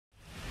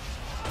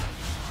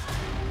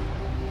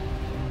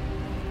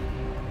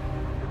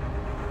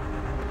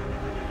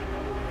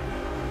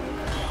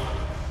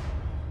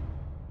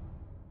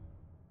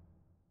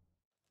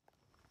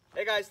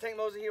Hey guys, Tank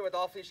Moser here with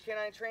Off Leash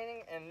Canine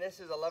Training, and this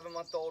is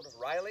 11-month-old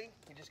Riley.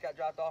 He just got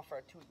dropped off for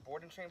a 2-week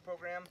board and train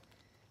program.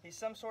 He's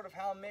some sort of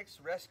hound mix,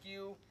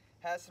 rescue,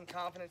 has some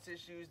confidence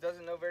issues,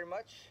 doesn't know very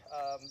much.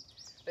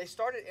 They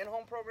started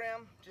in-home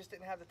program, just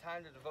didn't have the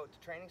time to devote to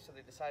training, so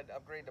they decided to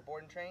upgrade to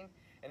board and train,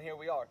 and here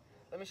we are.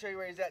 Let me show you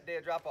where he's at day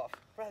of drop off.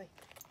 Riley,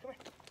 come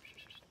here.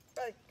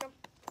 Riley, come.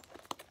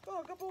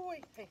 Oh, good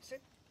boy. Hey,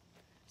 sit.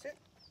 Sit.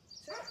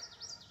 Sit.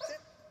 Sit.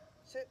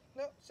 Sit.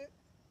 No, sit.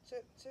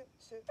 Sit. Sit.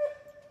 Sit.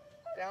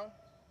 Down.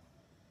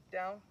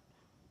 Down.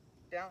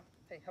 Down.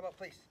 Hey, how about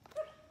place?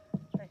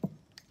 Hey.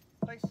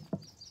 Place.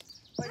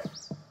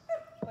 Place.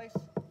 Place.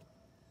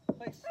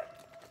 Place.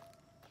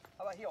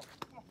 How about heel?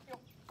 Come on, heel.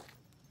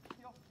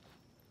 Heel.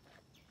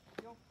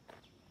 Heel.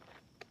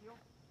 Heel.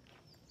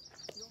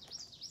 Heel.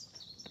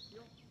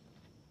 Heel.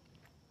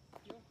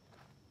 Heel.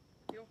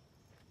 Heel.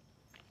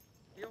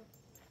 Heel.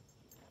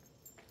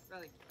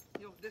 Riley,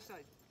 heel, this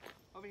side.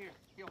 Over here,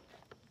 heel.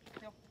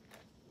 Heel.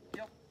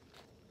 Heel.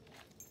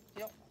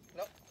 Heel.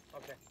 Nope.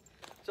 Okay.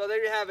 So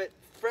there you have it.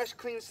 Fresh,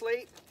 clean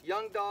slate,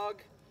 young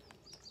dog.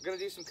 Gonna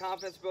do some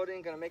confidence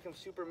building, gonna make him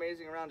super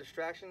amazing around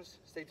distractions.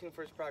 Stay tuned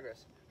for his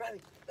progress.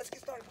 Riley, let's get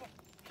started. Come on.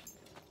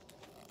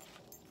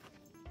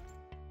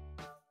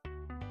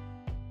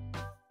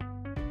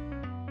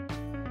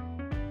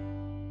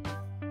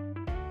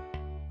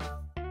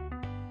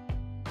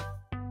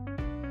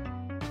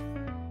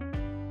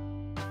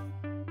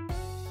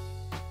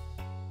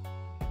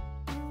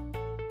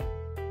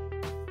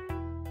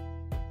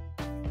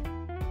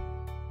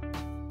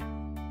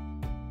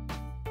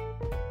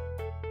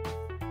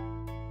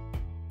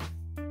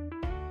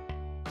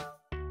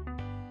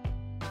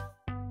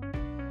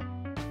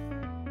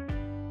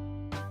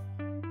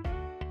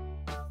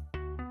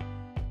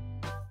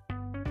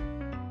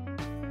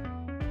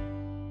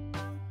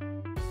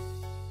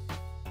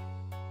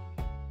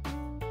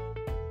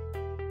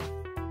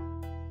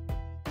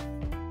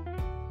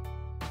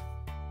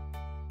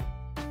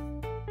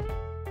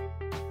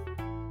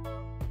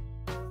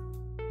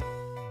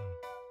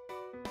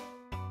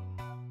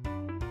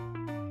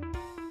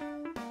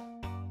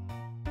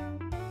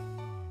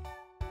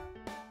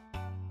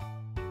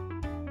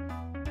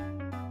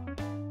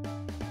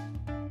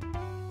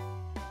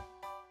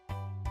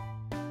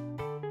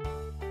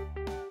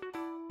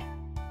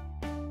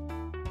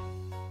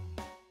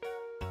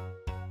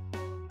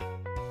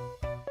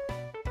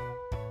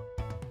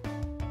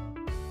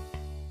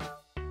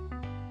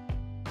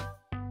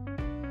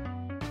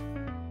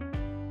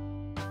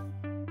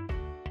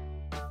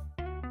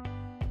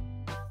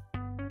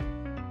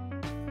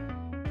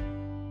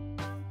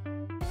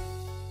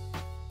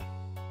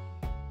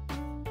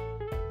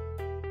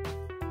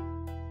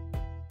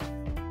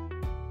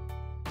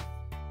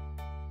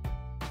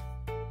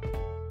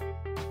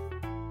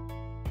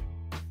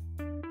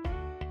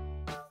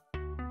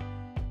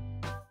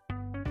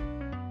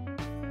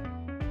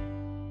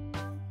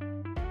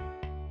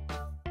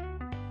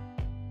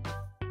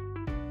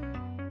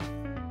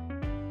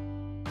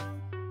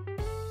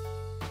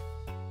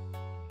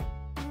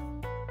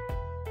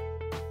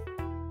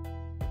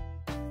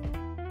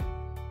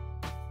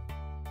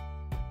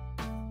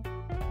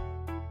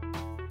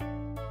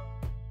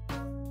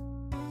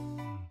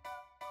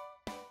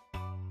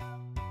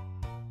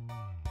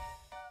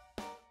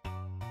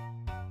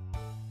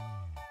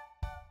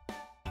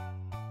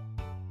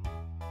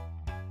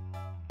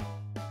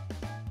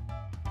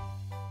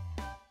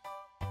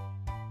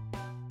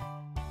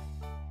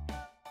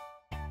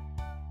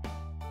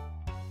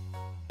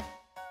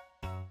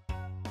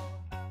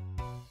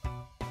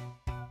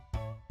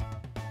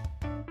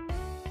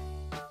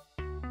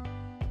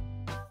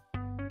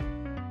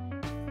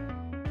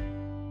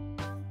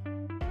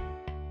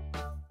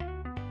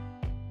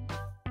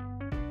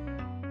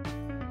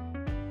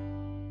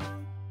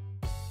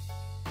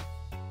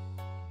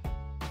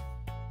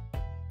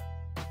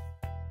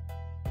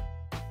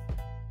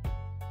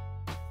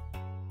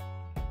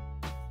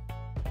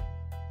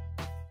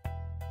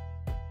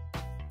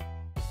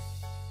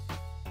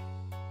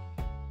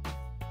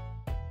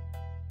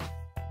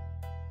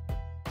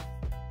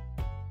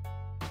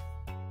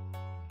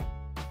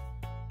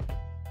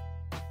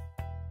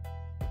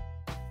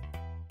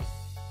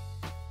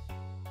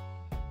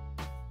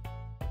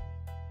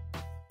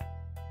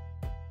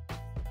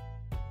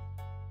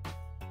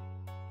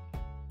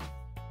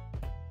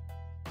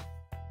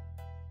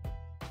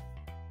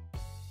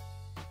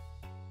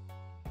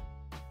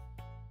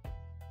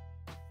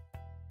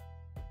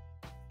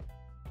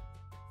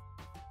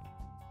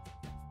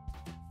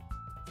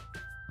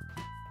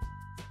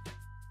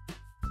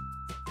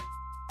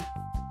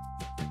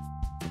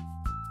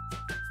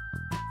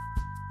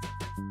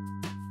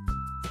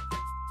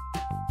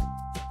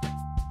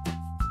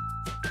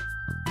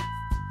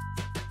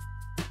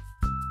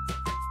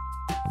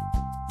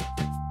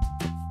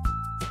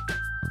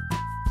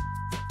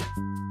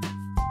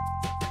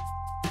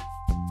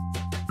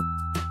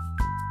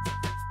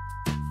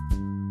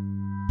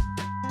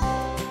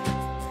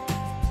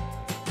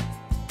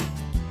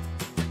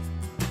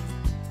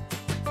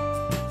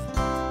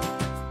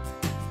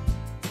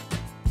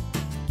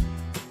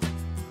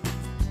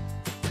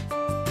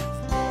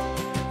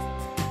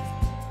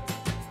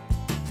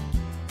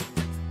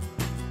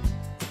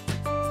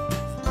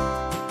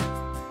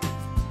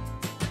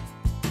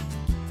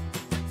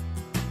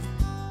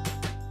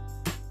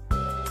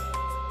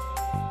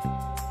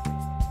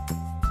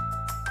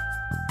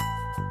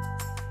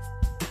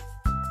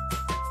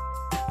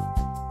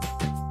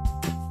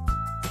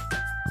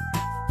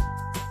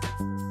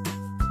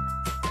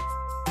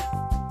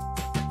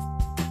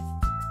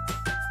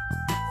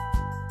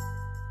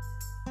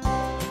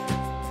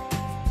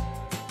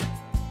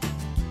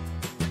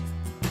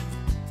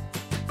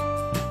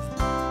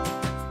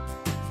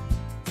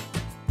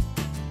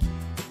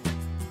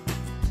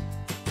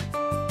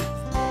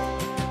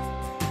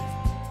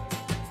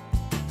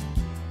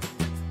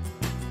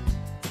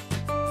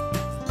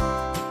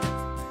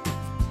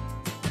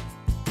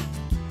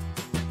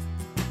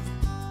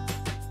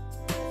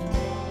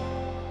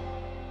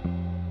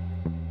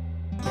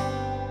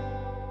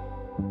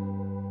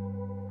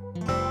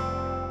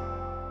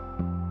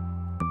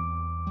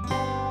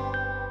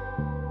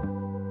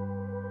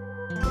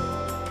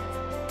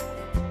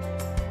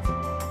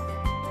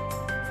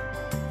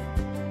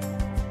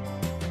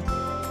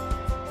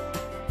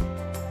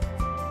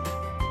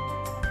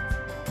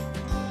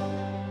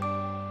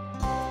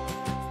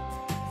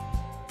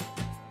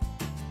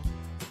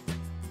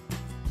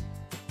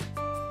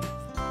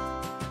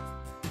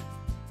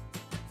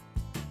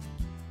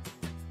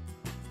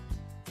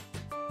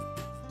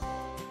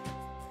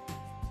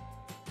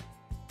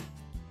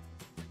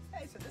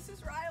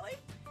 Riley.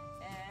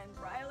 And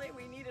Riley,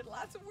 we needed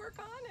lots of work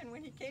on, and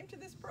when he came to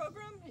this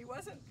program, he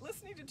wasn't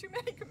listening to too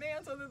many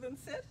commands other than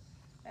sit.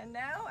 And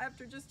now,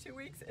 after just 2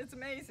 weeks, it's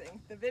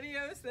amazing. The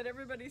videos that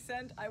everybody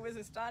sent, I was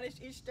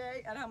astonished each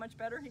day at how much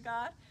better he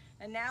got.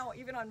 And now,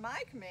 even on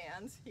my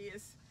commands, he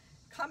is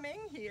coming,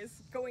 he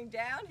is going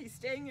down, he's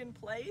staying in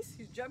place,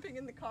 he's jumping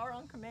in the car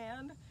on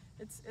command.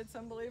 It's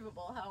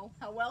unbelievable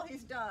how well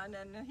he's done,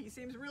 and he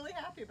seems really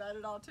happy about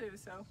it all too.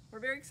 So we're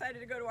very excited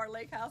to go to our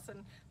lake house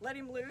and let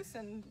him loose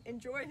and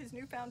enjoy his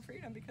newfound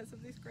freedom because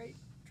of this great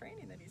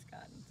training that he's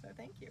gotten. So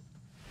thank you.